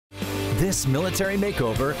This military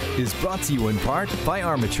makeover is brought to you in part by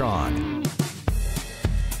Armitron.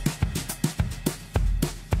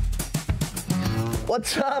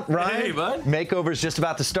 What's up, Ryan? Hey, bud. Makeover's just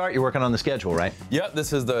about to start. You're working on the schedule, right? Yep,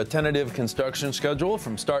 this is the tentative construction schedule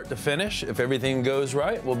from start to finish. If everything goes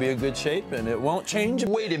right, we'll be in good shape and it won't change.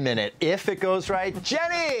 Wait a minute. If it goes right,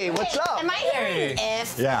 Jenny, what's up? Am I hearing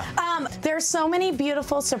if? Yeah. There's so many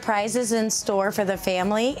beautiful surprises in store for the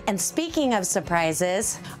family. And speaking of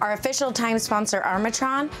surprises, our official time sponsor,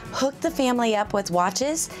 Armitron, hooked the family up with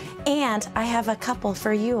watches. And I have a couple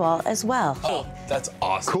for you all as well. Oh, that's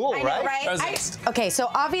awesome. Cool, I know, right? right? Okay, so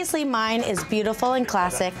obviously mine is beautiful and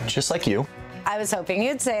classic. Just like you. I was hoping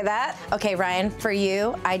you'd say that. Okay, Ryan, for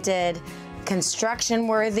you, I did construction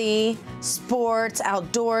worthy, sports,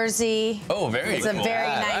 outdoorsy. Oh, very It's cool. a very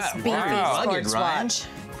nice, beefy Wow. sports Rugged, Ryan. watch.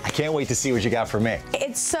 I can't wait to see what you got for me.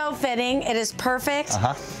 It's so fitting. It is perfect.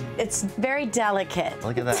 Uh-huh. It's very delicate.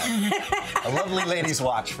 Look at that. A lovely lady's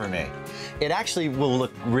watch for me. It actually will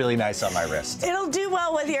look really nice on my wrist. It'll do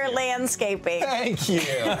well with your landscaping. Thank you.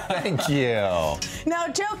 Thank you. No,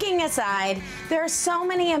 joking aside, there are so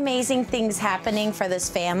many amazing things happening for this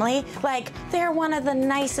family. Like, they're one of the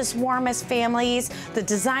nicest, warmest families. The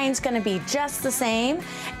design's gonna be just the same.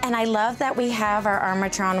 And I love that we have our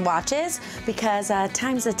Armitron watches because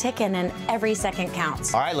time's a ticking and every second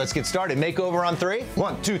counts. All right, let's get started. Makeover on 3.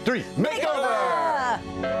 1, 2, 3.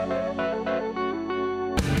 Makeover!